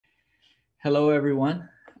Hello, everyone.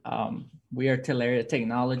 We are Talaria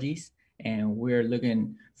Technologies, and we're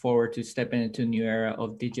looking forward to stepping into a new era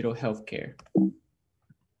of digital healthcare.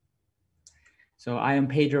 So I am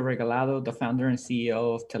Pedro Regalado, the founder and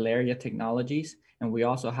CEO of Talaria Technologies, and we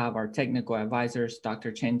also have our technical advisors,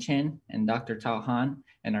 Dr. Chen Chen and Dr. Tao Han,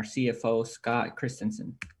 and our CFO, Scott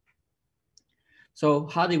Christensen. So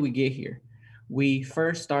how did we get here? We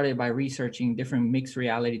first started by researching different mixed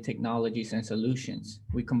reality technologies and solutions.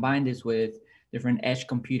 We combined this with different edge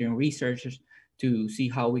computing researchers to see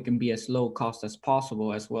how we can be as low cost as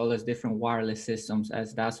possible, as well as different wireless systems,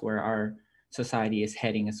 as that's where our society is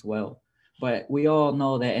heading as well. But we all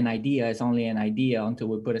know that an idea is only an idea until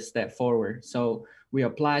we put a step forward. So we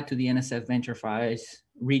applied to the NSF Venture Files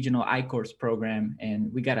regional I-Course program,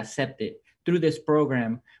 and we got accepted. Through this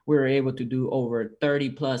program, we were able to do over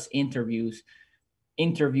 30 plus interviews,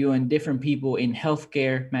 interviewing different people in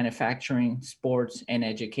healthcare, manufacturing, sports, and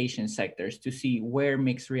education sectors to see where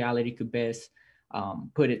mixed reality could best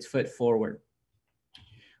put its foot forward.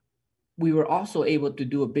 We were also able to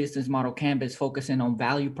do a business model canvas focusing on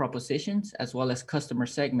value propositions as well as customer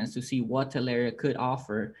segments to see what Talaria could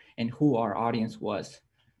offer and who our audience was.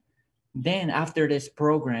 Then after this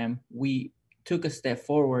program, we took a step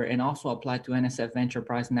forward and also applied to NSF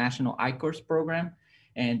Enterprise National I-Course program.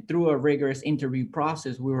 And through a rigorous interview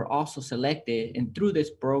process, we were also selected. And through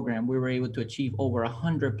this program, we were able to achieve over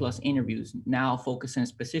 100 plus interviews, now focusing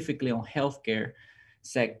specifically on healthcare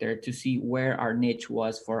sector to see where our niche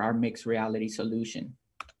was for our mixed reality solution.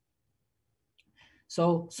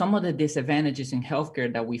 So some of the disadvantages in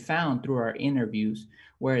healthcare that we found through our interviews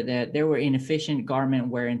were that there were inefficient garment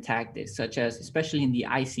wearing tactics, such as especially in the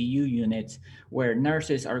ICU units, where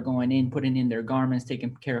nurses are going in, putting in their garments,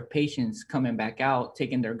 taking care of patients, coming back out,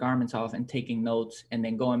 taking their garments off and taking notes, and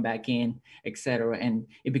then going back in, etc. And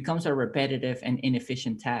it becomes a repetitive and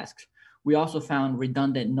inefficient task. We also found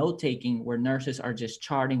redundant note taking where nurses are just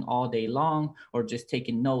charting all day long or just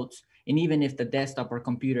taking notes. And even if the desktop or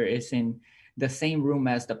computer is in the same room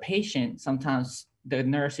as the patient, sometimes the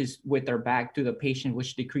nurse is with their back to the patient,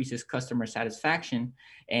 which decreases customer satisfaction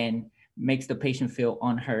and makes the patient feel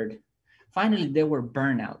unheard. Finally, there were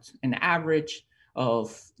burnouts.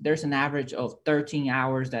 There's an average of 13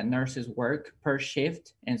 hours that nurses work per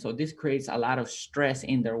shift. And so this creates a lot of stress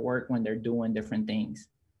in their work when they're doing different things.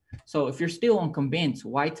 So if you're still unconvinced,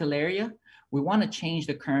 why Talaria? We want to change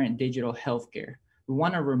the current digital healthcare. We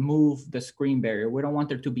want to remove the screen barrier. We don't want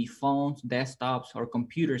there to be phones, desktops, or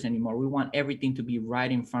computers anymore. We want everything to be right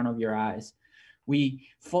in front of your eyes. We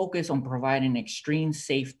focus on providing extreme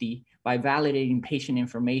safety by validating patient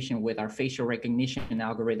information with our facial recognition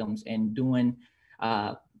algorithms and doing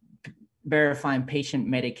verifying patient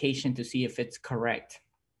medication to see if it's correct.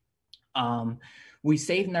 We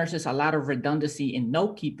save nurses a lot of redundancy in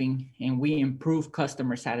note keeping, and we improve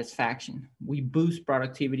customer satisfaction. We boost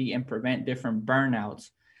productivity and prevent different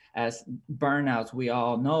burnouts, as burnouts, we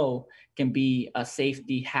all know, can be a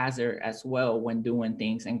safety hazard as well when doing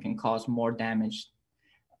things and can cause more damage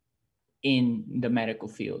in the medical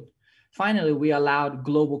field. Finally, we allowed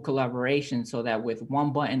global collaboration so that with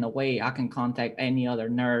one button away, I can contact any other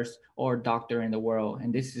nurse or doctor in the world.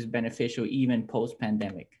 And this is beneficial even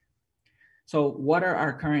post-pandemic. So what are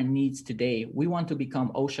our current needs today? We want to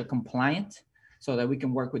become OSHA compliant so that we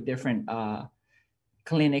can work with different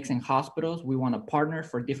clinics and hospitals. We want to partner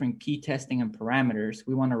for different key testing and parameters.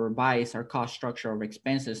 We want to revise our cost structure of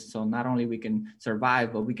expenses so not only we can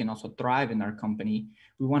survive, but we can also thrive in our company.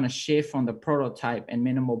 We want to shift from the prototype and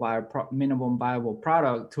minimum viable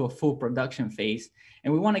product to a full production phase.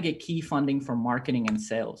 And we want to get key funding for marketing and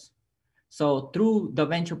sales. So through the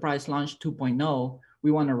Venture Prize Launch 2.0, we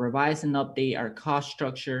want to revise and update our cost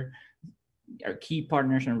structure, our key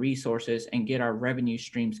partners and resources, and get our revenue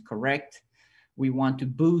streams correct. We want to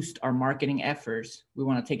boost our marketing efforts. We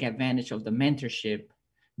want to take advantage of the mentorship,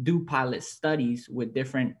 do pilot studies with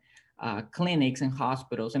different clinics and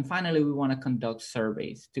hospitals. And finally, we want to conduct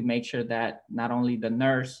surveys to make sure that not only the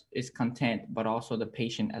nurse is content, but also the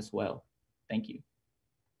patient as well. Thank you.